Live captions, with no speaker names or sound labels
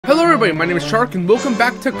everybody, my name is Shark and welcome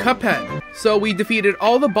back to Cuphead. So we defeated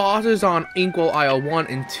all the bosses on Inkle Isle 1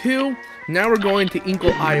 and 2. Now we're going to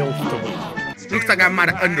Inkle Isle 3. Looks like I might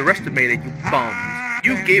have underestimated you bums.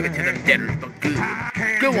 You gave it to them debtors, but good.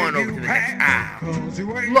 Go on over to the next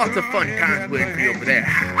aisle. Lots of fun times waiting for you over there.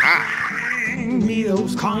 Bring me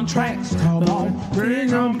those contracts, come on, bring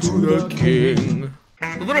them to the king.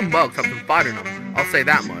 The little mugs have been fighting them, I'll say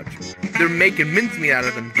that much. They're making mincemeat out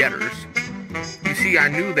of them debtors. You see, I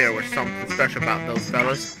knew there was something special about those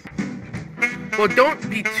fellas. Well, don't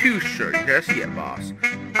be too sure just yet, boss.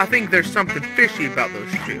 I think there's something fishy about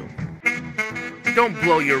those two. Don't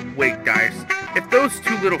blow your weight, guys. If those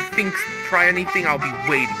two little finks try anything, I'll be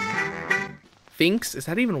waiting. Finks? Is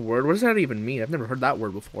that even a word? What does that even mean? I've never heard that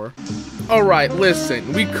word before. Alright,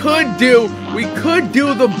 listen. We could do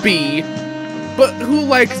the bee, but who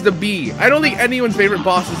likes the bee? I don't think anyone's favorite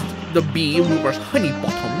boss is the bee, Roomer's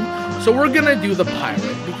Honeybottom. So we're gonna do the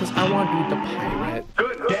pirate, because I want to do the pirate.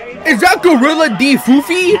 Is that Gorilla D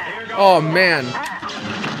Foofy? Oh man.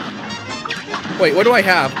 Wait, what do I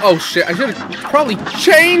have? Oh shit, I should have probably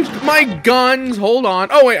changed my guns. Hold on.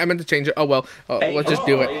 Oh wait, I meant to change it. Oh well. Let's just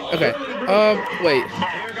do it. Okay. Wait.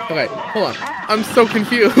 Okay, hold on. I'm so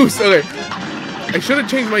confused. Okay. I should have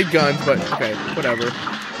changed my guns, but okay, whatever.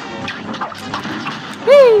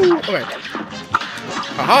 Woo! Okay.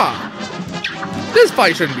 Haha. This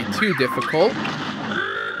fight shouldn't be too difficult.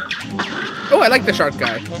 Oh, I like the shark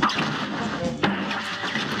guy.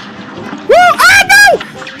 Woo! Ah,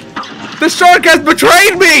 no! The shark has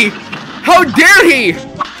betrayed me! How dare he!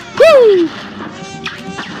 Woo!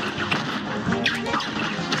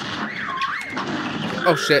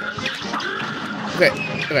 Oh, shit.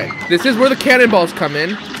 Okay. This is where the cannonballs come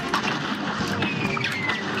in.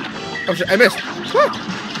 Oh, shit. I missed. Woo!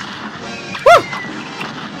 Woo!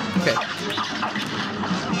 Okay.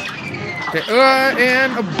 Okay,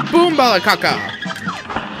 and a boom balakaka.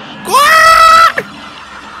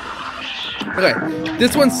 Okay,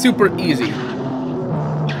 this one's super easy.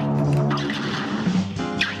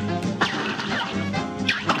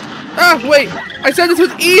 Ah, wait! I said this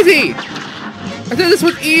was easy! I said this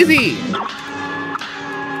was easy!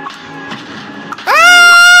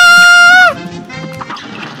 Ah!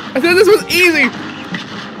 I said this was easy!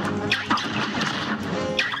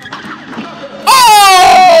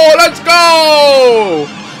 Oh, let's go!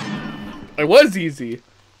 It was easy.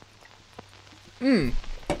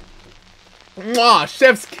 Mwah,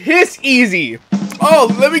 chef's kiss easy. Oh,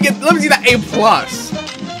 let me see that A+.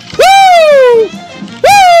 Woo!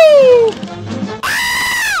 Woo!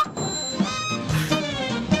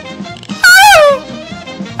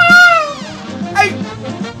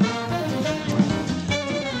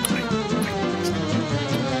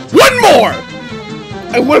 One more!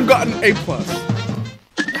 I would have gotten A+.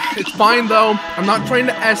 It's fine though. I'm not trying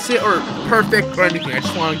to S it or perfect or anything. I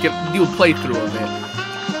just want to do a playthrough of it.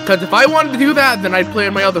 Because if I wanted to do that, then I'd play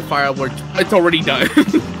in my other file where it's already done.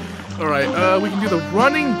 Alright, we can do the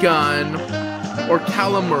running gun or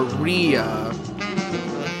Calamaria.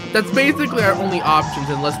 That's basically our only options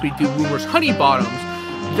unless we do Roomer's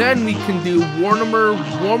Honeybottoms. Then we can do Warmer,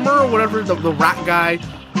 or whatever, the rat guy,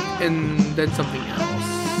 and then something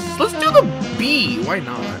else. Let's do the bee. Why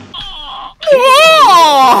not?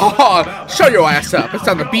 Oh! Shut your ass up. It's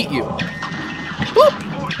time to beat you. Boop.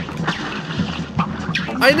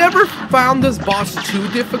 I never found this boss too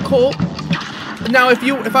difficult. Now,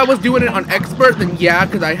 if I was doing it on expert, then yeah,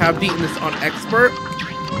 because I have beaten this on expert.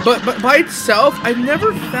 But by itself, I've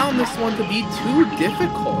never found this one to be too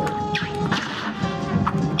difficult.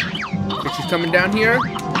 Okay, she's coming down here.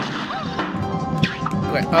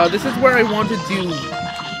 Okay, this is where I want to do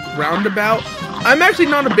roundabout. I'm actually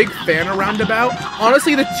not a big fan of roundabout.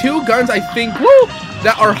 Honestly, the two guns I think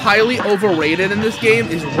that are highly overrated in this game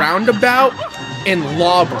is roundabout and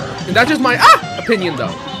lobber. And that's just my opinion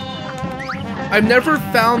though. I've never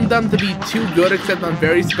found them to be too good except on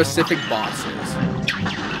very specific bosses.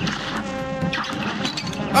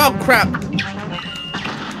 Oh crap.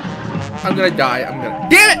 I'm gonna die.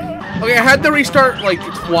 Damn it! Okay, I had to restart like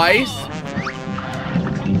twice.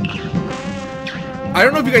 I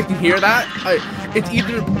don't know if you guys can hear that. It's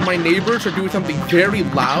either my neighbors are doing something very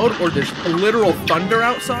loud or there's literal thunder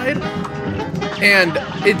outside. And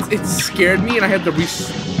it scared me and I had to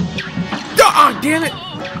Ah, damn it!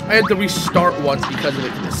 I had to restart once because of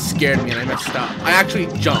it. It scared me and I messed up. I actually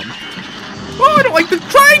jumped. Oh, I don't like the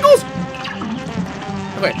triangles!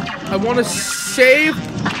 Okay, I want to save...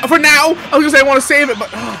 For now! I was gonna say I want to save it, but...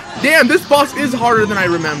 damn, this boss is harder than I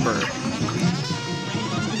remember.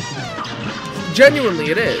 Genuinely,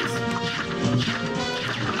 it is.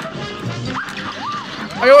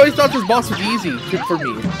 I always thought this boss was easy for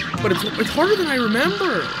me, but it's harder than I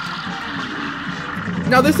remember.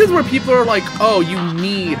 Now this is where people are like, oh, you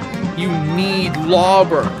need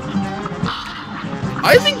Lawbird.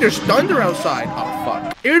 I think there's thunder outside. Oh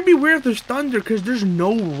fuck. It would be weird if there's thunder because there's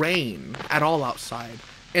no rain at all outside.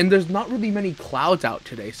 And there's not really many clouds out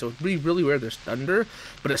today, so it'd be really weird there's thunder,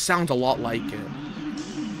 but it sounds a lot like it.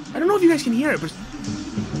 I don't know if you guys can hear it, but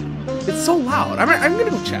it's so loud. I'm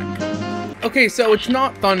gonna go check. Okay, so it's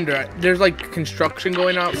not thunder. There's like construction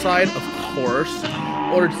going outside, of course.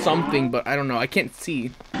 Or something, but I don't know. I can't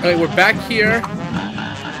see. Alright, we're back here.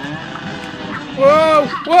 Whoa!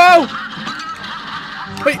 Whoa!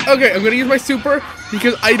 Wait, okay, I'm gonna use my super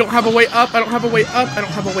because I don't have a way up. I don't have a way up. I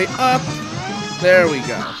don't have a way up. There we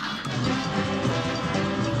go.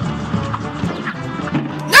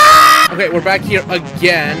 Ah! Okay, we're back here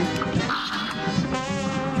again.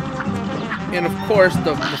 And of course,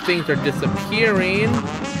 the things are disappearing.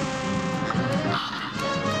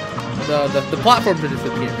 The platforms are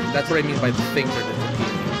disappearing. That's what I mean by the things are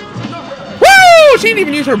disappearing. Woo! She didn't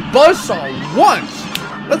even use her buzzsaw once!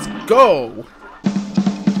 Let's go!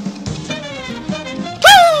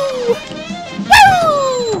 Woo!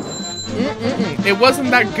 Woo! It wasn't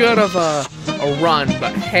that good of a run,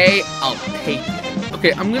 but hey, I'll take it.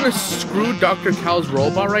 Okay, I'm gonna screw Dr. Cal's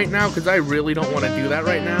robot right now because I really don't want to do that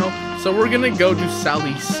right now. So we're gonna go do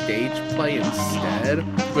Sally's stage play instead,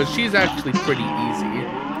 but she's actually pretty easy.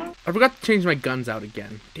 I forgot to change my guns out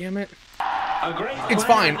again. Damn it. It's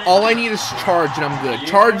fine. All I need is charge and I'm good.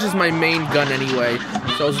 Charge is my main gun anyway.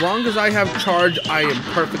 So as long as I have charge, I am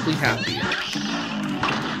perfectly happy.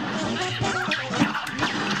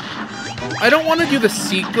 I don't want to do the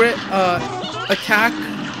secret attack.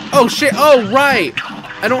 Oh shit. Oh right.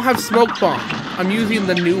 I don't have smoke bomb. I'm using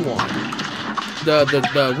the new one.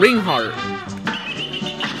 The ring heart.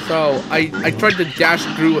 So I tried to dash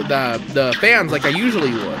through the fans like I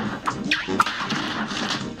usually would.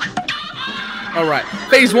 Alright,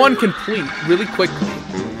 phase 1 complete really quickly.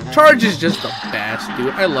 Charge is just the best,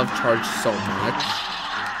 dude. I love charge so much.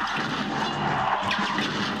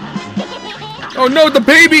 Oh no, the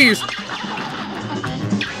babies!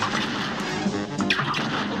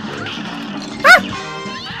 Ah!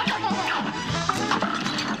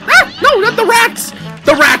 Ah! No, not the rats!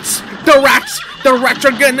 The rats! The rats! The rats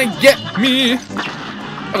are gonna get me!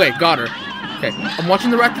 Okay, got her. Okay, I'm watching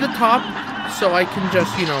the rat to the top, so I can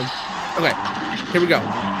just, you know... Okay, here we go.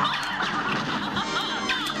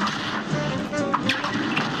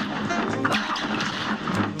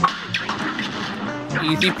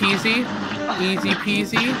 Easy peasy, easy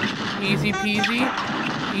peasy, easy peasy,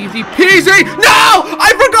 easy peasy! No!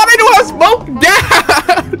 I forgot I don't have smoke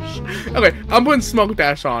dash! Okay, I'm putting smoke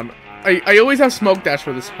dash on. I always have smoke dash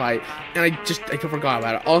for this fight, and I forgot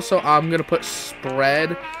about it. Also, I'm gonna put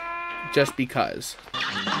spread just because.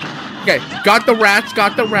 Okay, got the rats,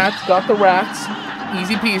 got the rats, got the rats.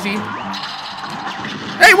 Easy peasy.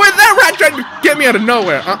 Hey, where's that rat trying to get me out of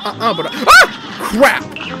nowhere? But ah! Crap!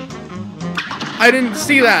 I didn't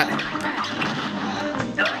see that.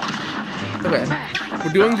 Okay,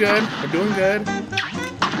 we're doing good. We're doing good.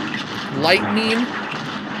 Lightning.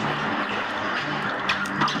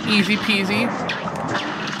 Easy peasy.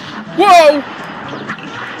 Whoa!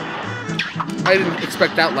 I didn't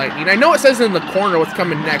expect that lightning. I know it says in the corner what's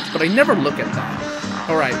coming next, but I never look at that.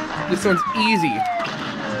 Alright, this one's easy.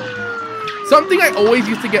 Something I always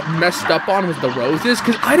used to get messed up on was the roses,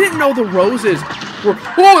 because I didn't know the roses were...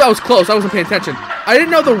 Whoa, that was close. I wasn't paying attention. I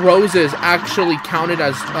didn't know the roses actually counted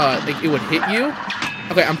as, like, it would hit you.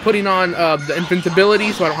 Okay, I'm putting on the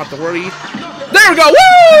invincibility so I don't have to worry. There we go!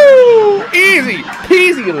 Woo! Easy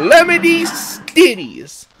peasy lemony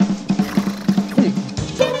stitties.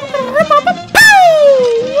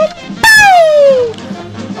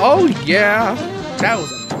 Oh yeah, that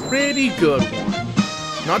was a pretty good one.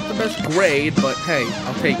 Not the best grade, but hey,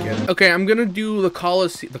 I'll take it. Okay, I'm gonna do the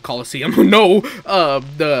Coliseum, no,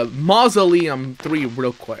 the Mausoleum 3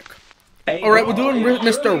 real quick. Alright, we're doing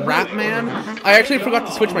Mr. Ratman. I actually forgot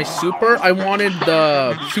to switch my super. I wanted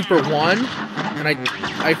the Super 1, and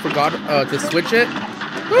I forgot to switch it.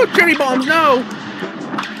 Oh, cherry bombs, no!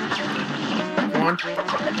 Come on.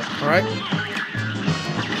 Alright.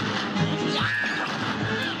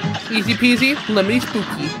 Easy peasy, lemony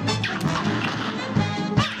spooky.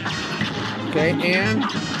 Okay, and...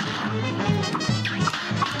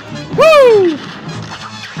 Woo!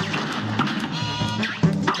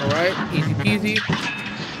 Alright, easy peasy.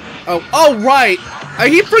 Oh, right! I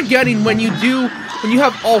keep forgetting when you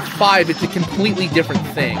have all 5, it's a completely different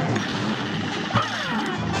thing.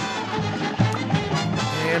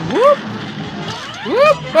 And whoop!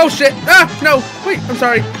 Whoop. Oh shit! Ah, no! Wait, I'm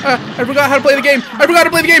sorry. I forgot how to play the game. I forgot to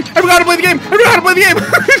play the game. I forgot to play the game. I forgot how to play the game.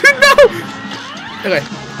 No! Okay.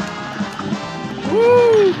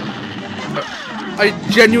 Woo! I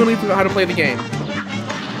genuinely forgot how to play the game.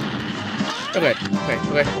 Okay, okay,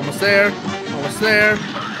 okay. Almost there. Almost there.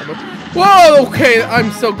 Whoa! Okay,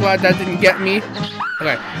 I'm so glad that didn't get me.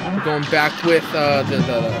 Okay, we're going back with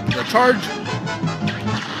the charge.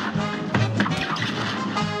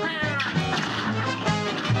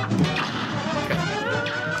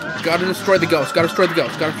 Gotta destroy the ghost. Gotta destroy the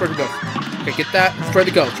ghost. Gotta destroy the ghost. Okay, get that. Destroy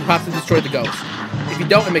the ghost. You have to destroy the ghost. If you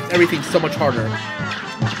don't, it makes everything so much harder.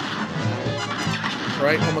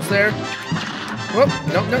 Alright, almost there. Whoop.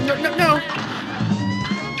 No, no, no, no, no.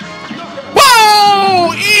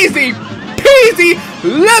 Whoa! Easy peasy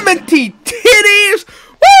lemon tea titties!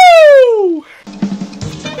 Woo!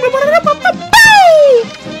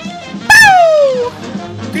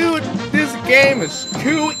 Dude, this game is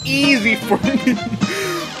too easy for me.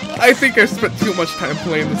 I think I spent too much time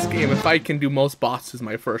playing this game if I can do most bosses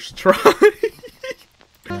my first try.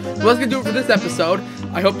 Well, that's gonna do it for this episode.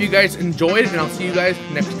 I hope you guys enjoyed, and I'll see you guys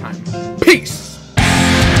next time. Peace!